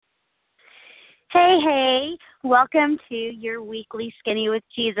Hey, welcome to your weekly Skinny with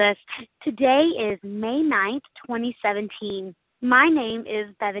Jesus. Today is May 9th, 2017. My name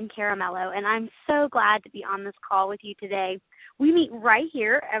is Bevan Caramello, and I'm so glad to be on this call with you today. We meet right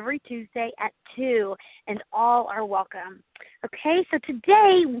here every Tuesday at 2, and all are welcome. Okay, so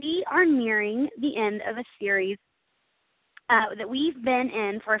today we are nearing the end of a series that we've been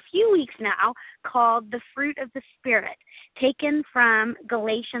in for a few weeks now called The Fruit of the Spirit, taken from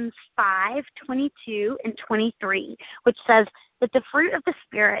Galatians 5:22 and 23, which says that the fruit of the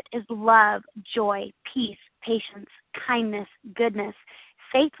Spirit is love, joy, peace, patience, kindness, goodness,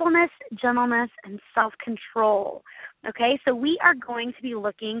 faithfulness, gentleness, and self-control. Okay, so we are going to be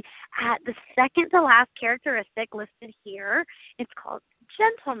looking at the second to last characteristic listed here. It's called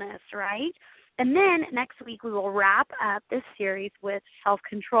gentleness, right? And then next week we will wrap up this series with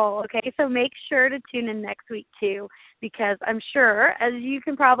self-control, okay? So make sure to tune in next week too, because I'm sure, as you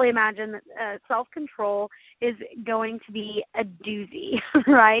can probably imagine, that self-control is going to be a doozy,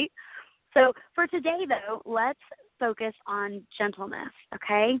 right? So for today, though, let's focus on gentleness,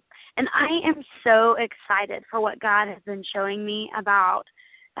 okay? And I am so excited for what God has been showing me about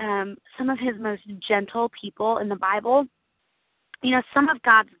some of his most gentle people in the Bible. You know, some of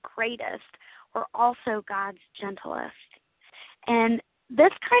God's greatest were also God's gentlest. And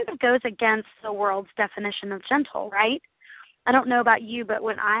this kind of goes against the world's definition of gentle, right? I don't know about you, but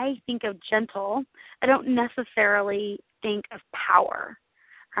when I think of gentle, I don't necessarily think of power,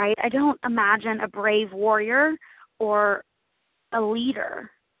 right? I don't imagine a brave warrior or a leader.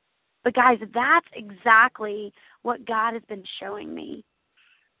 But guys, that's exactly what God has been showing me.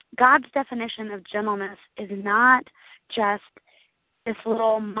 God's definition of gentleness is not just this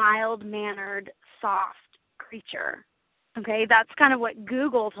little mild-mannered, soft creature. Okay, that's kind of what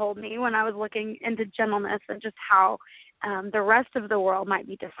Google told me when I was looking into gentleness and just how the rest of the world might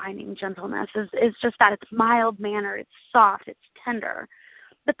be defining gentleness is just that it's mild-mannered, it's soft, it's tender.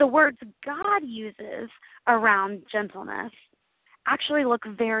 But the words God uses around gentleness actually look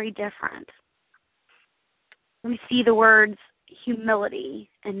very different. We see the words humility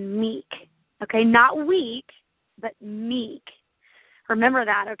and meek. Okay, not weak, but meek. Remember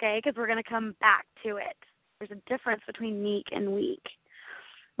that, okay, because we're going to come back to it. There's a difference between meek and weak.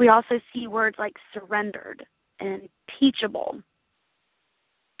 We also see words like surrendered and teachable.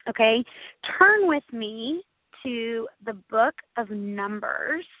 Okay, turn with me to the book of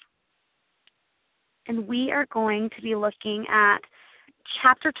Numbers, and we are going to be looking at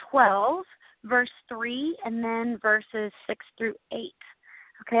chapter 12, verse 3, and then verses 6 through 8.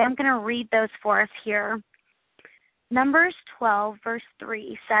 Okay, I'm going to read those for us here. Numbers 12, verse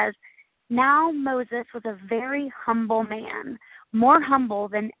 3 says, "Now Moses was a very humble man, more humble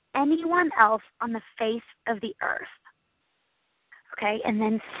than anyone else on the face of the earth." Okay, and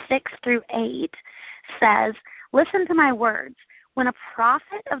then 6 through 8 says, "Listen to my words. When a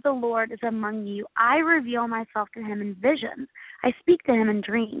prophet of the Lord is among you, I reveal myself to him in visions. I speak to him in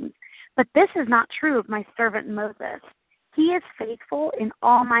dreams. But this is not true of my servant Moses. He is faithful in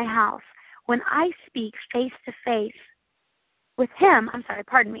all my house. When I speak face to face with him,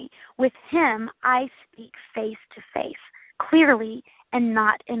 with him I speak face to face, clearly and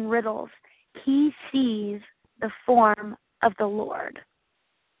not in riddles. He sees the form of the Lord."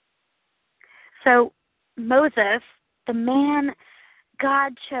 So Moses, the man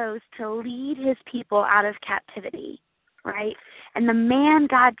God chose to lead his people out of captivity, right? And the man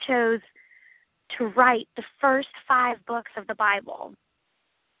God chose to write the first 5 books of the Bible,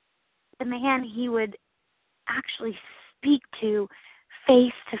 the man he would actually speak to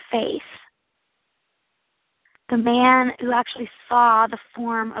face, the man who actually saw the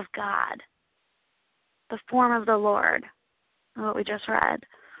form of God, the form of the Lord, what we just read.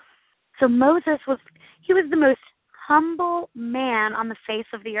 So Moses was the most humble man on the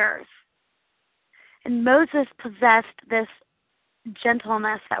face of the earth. And Moses possessed this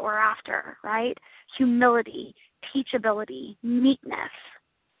gentleness that we're after, right? Humility, teachability, meekness.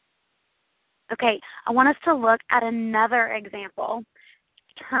 Okay, I want us to look at another example.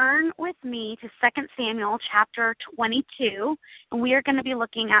 Turn with me to 2 Samuel chapter 22, and we are going to be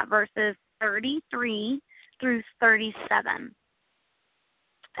looking at verses 33 through 37.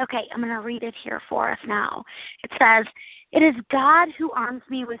 Okay, I'm going to read it here for us now. It says, "It is God who arms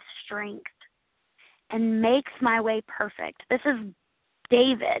me with strength and makes my way perfect." This is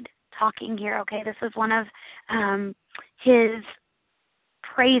David talking here, okay? This is one of his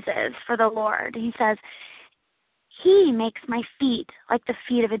praises for the Lord. He says, "He makes my feet like the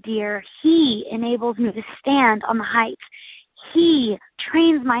feet of a deer. He enables me to stand on the heights. He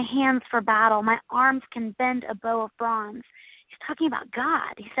trains my hands for battle. My arms can bend a bow of bronze." He's talking about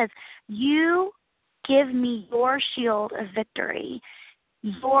God. He says, "You Give me your shield of victory.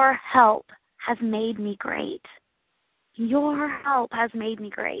 Your help has made me great. Your help has made me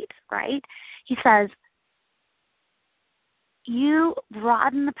great, right? He says, you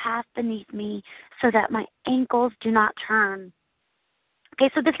broaden the path beneath me so that my ankles do not turn.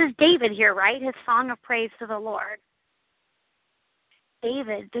 Okay, so this is David here, right? His song of praise to the Lord.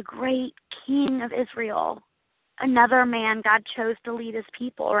 David, the great king of Israel, another man God chose to lead his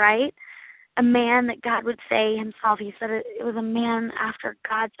people, right? A man that God would say himself, he said it was a man after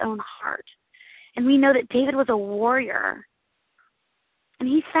God's own heart. And we know that David was a warrior. And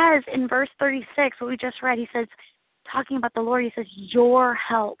he says in verse 36, what we just read, he says, talking about the Lord, he says, your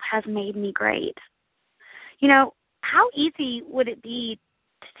help has made me great. You know, how easy would it be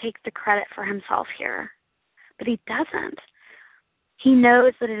to take the credit for himself here? But he doesn't. He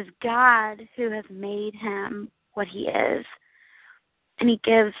knows that it is God who has made him what he is. And he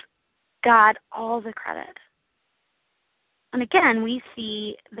gives God all the credit. And again, we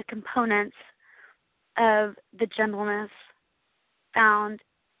see the components of the gentleness found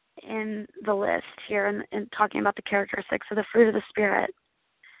in the list here in talking about the characteristics of the fruit of the Spirit.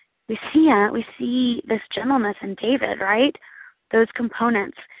 We see it. We see this gentleness in David, right? Those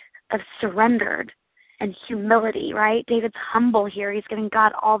components of surrendered and humility, right? David's humble here. He's giving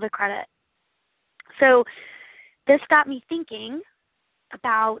God all the credit. So this got me thinking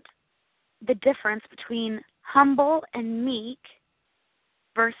about the difference between humble and meek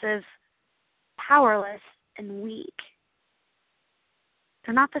versus powerless and weak.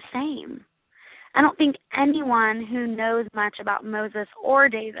 They're not the same. I don't think anyone who knows much about Moses or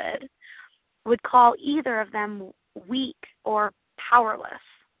David would call either of them weak or powerless.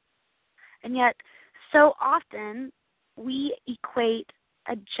 And yet, so often, we equate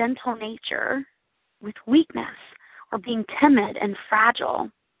a gentle nature with weakness or being timid and fragile.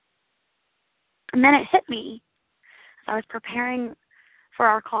 And then it hit me as I was preparing for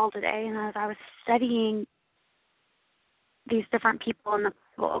our call today and as I was studying these different people in the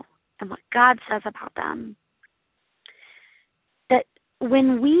Bible and what God says about them, that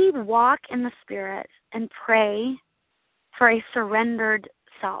when we walk in the Spirit and pray for a surrendered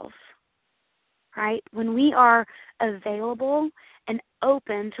self, right, when we are available and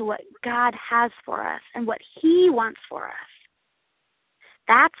open to what God has for us and what He wants for us,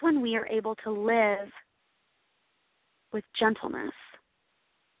 that's when we are able to live with gentleness.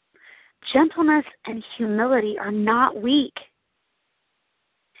 Gentleness and humility are not weak.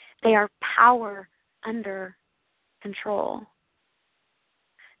 They are power under control.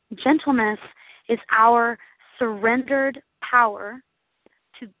 Gentleness is our surrendered power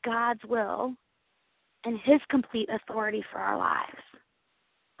to God's will and His complete authority for our lives.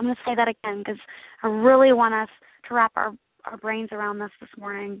 I'm going to say that again because I really want us to wrap our brains around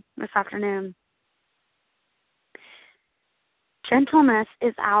this afternoon. Gentleness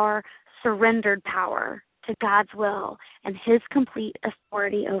is our surrendered power to God's will and His complete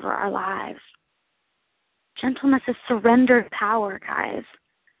authority over our lives. Gentleness is surrendered power, guys.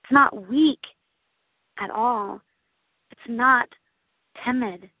 It's not weak at all. It's not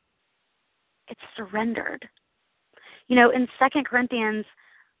timid. It's surrendered. You know, in 2 Corinthians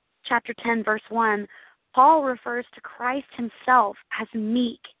chapter 10, verse 1, Paul refers to Christ Himself as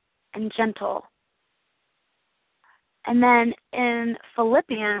meek and gentle. And then in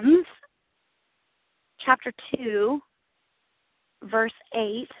Philippians chapter 2, verse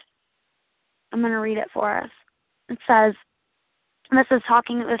 8, I'm going to read it for us. It says, and this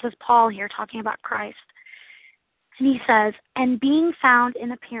is Paul here talking about Christ. And he says, and being found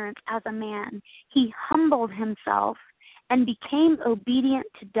in appearance as a man, He humbled Himself and became obedient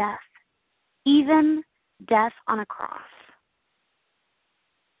to death, even death on a cross.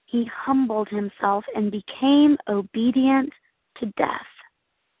 He humbled Himself and became obedient to death.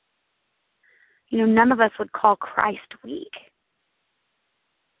 You know, none of us would call Christ weak.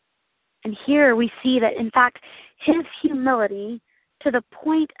 And here we see that, in fact, His humility to the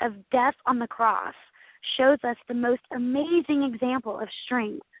point of death on the cross shows us the most amazing example of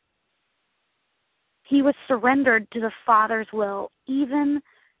strength. He was surrendered to the Father's will, even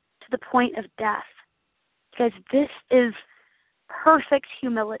to the point of death. Because this is perfect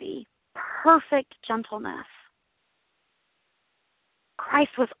humility, perfect gentleness.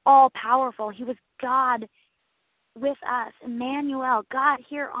 Christ was all-powerful. He was God with us, Emmanuel, God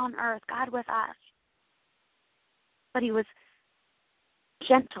here on earth, God with us. But He was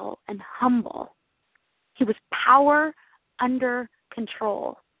gentle and humble. He was power under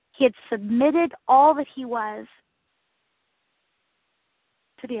control. He had submitted all that He was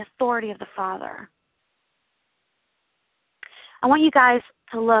to the authority of the Father. I want you guys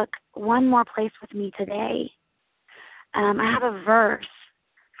to look one more place with me today, I have a verse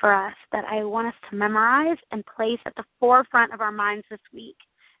for us that I want us to memorize and place at the forefront of our minds this week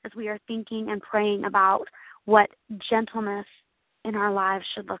as we are thinking and praying about what gentleness in our lives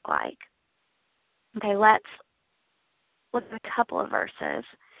should look like. Okay, let's look at a couple of verses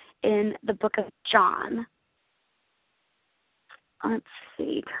in the book of John. Let's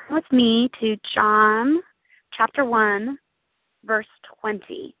see. Turn with me to John chapter 1, verse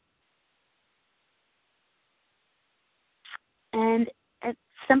 20. And it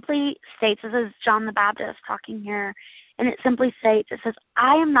simply states, this is John the Baptist talking here, and it simply states, it says,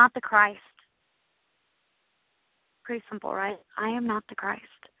 I am not the Christ. Pretty simple, right? I am not the Christ.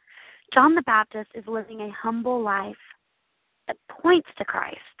 John the Baptist is living a humble life that points to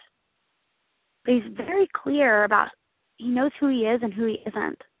Christ. But he's very clear about, he knows who he is and who he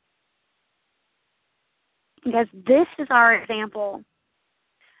isn't. Because this is our example.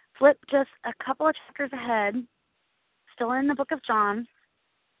 Flip just a couple of chapters ahead, still in the book of John,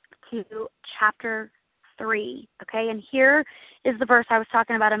 to chapter 3. Okay, and here is the verse I was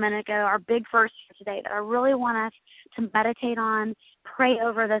talking about a minute ago, our big verse for today that I really want us to meditate on, pray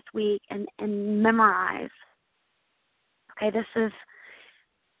over this week, and memorize. Okay, this is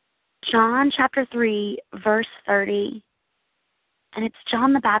John chapter 3, verse 30. And it's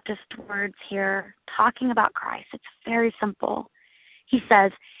John the Baptist's words here talking about Christ. It's very simple. He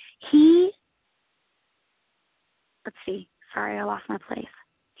says, I lost my place.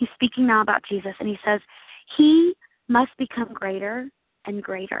 He's speaking now about Jesus, and he says, he must become greater and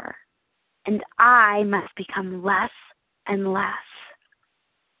greater, and I must become less and less.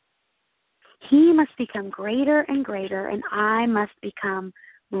 He must become greater and greater, and I must become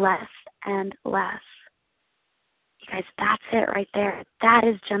less and less. You guys, that's it right there. That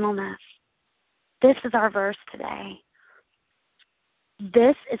is gentleness. This is our verse today.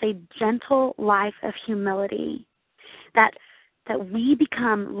 This is a gentle life of humility, that we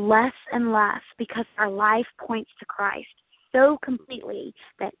become less and less because our life points to Christ so completely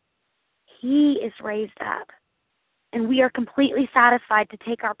that he is raised up, and we are completely satisfied to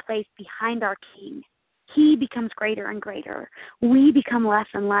take our place behind our King. He becomes greater and greater. We become less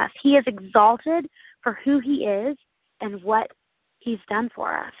and less. He is exalted for who he is and what he's done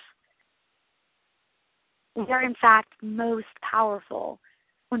for us. We are, in fact, most powerful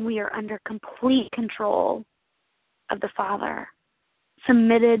when we are under complete control of the Father,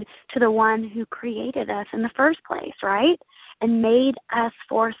 submitted to the one who created us in the first place, right? And made us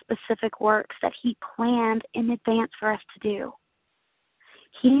for specific works that he planned in advance for us to do.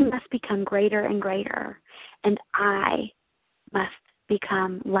 He must become greater and greater, and I must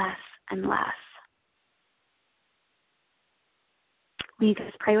become less and less. Will you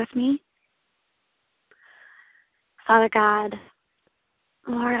guys pray with me? Father God,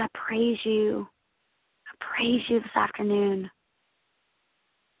 Lord, I praise you. I praise you this afternoon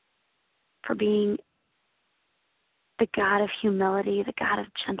for being the God of humility, the God of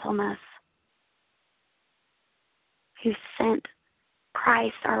gentleness, who sent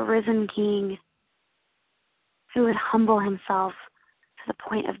Christ, our risen King, who would humble himself to the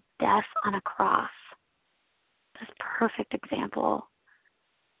point of death on a cross. This perfect example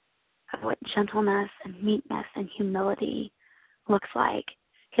of what gentleness and meekness and humility looks like.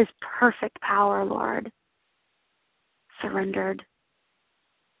 His perfect power, Lord, surrendered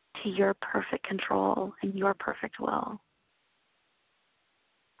to your perfect control and your perfect will.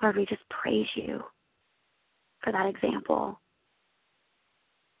 Lord, we just praise you for that example.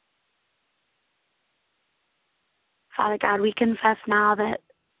 Father God, we confess now that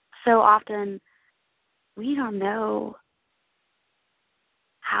so often we don't know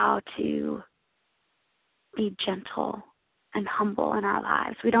how to be gentle and humble in our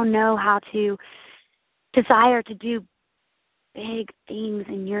lives. We don't know how to desire to do big things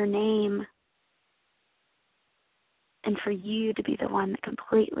in your name and for you to be the one that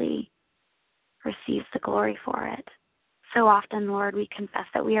completely receives the glory for it. So often, Lord, we confess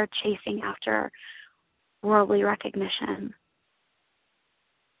that we are chasing after worldly recognition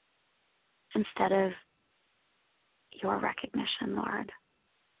instead of your recognition, Lord.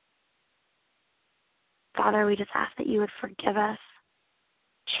 Father, we just ask that you would forgive us,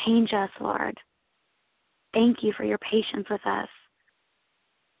 change us, Lord. Thank you for your patience with us.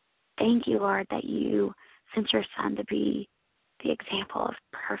 Thank you, Lord, that you sent your Son to be the example of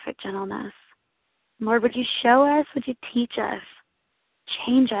perfect gentleness. Lord, would you show us, would you teach us,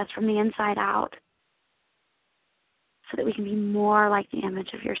 change us from the inside out so that we can be more like the image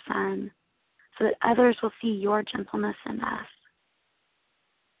of your Son, so that others will see your gentleness in us.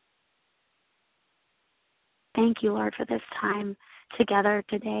 Thank you, Lord, for this time together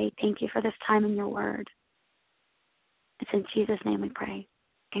today. Thank you for this time in your word. It's in Jesus' name we pray.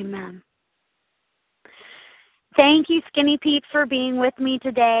 Amen. Thank you, Skinny Pete, for being with me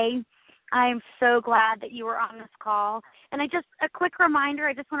today. I am so glad that you were on this call. And a quick reminder,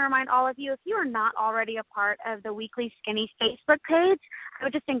 I just want to remind all of you, if you are not already a part of the Weekly Skinny Facebook page, I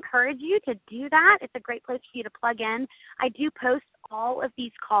would just encourage you to do that. It's a great place for you to plug in. I do post all of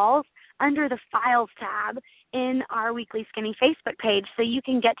these calls under the Files tab in our Weekly Skinny Facebook page, so you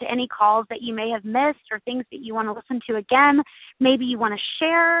can get to any calls that you may have missed or things that you want to listen to again. Maybe you want to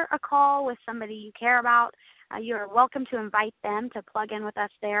share a call with somebody you care about. You're welcome to invite them to plug in with us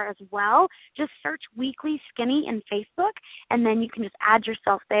there as well. Just search Weekly Skinny in Facebook, and then you can just add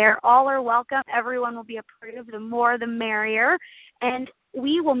yourself there. All are welcome. Everyone will be approved. The more, the merrier. And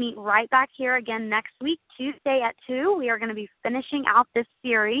we will meet right back here again next week, Tuesday at 2. We are going to be finishing out this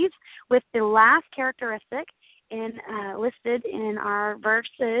series with the last characteristic listed in our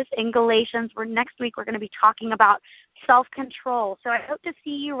verses in Galatians. Next week we're going to be talking about self-control. So I hope to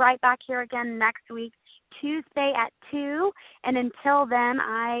see you right back here again next week, Tuesday at 2. And until then,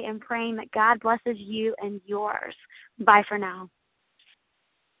 I am praying that God blesses you and yours. Bye for now.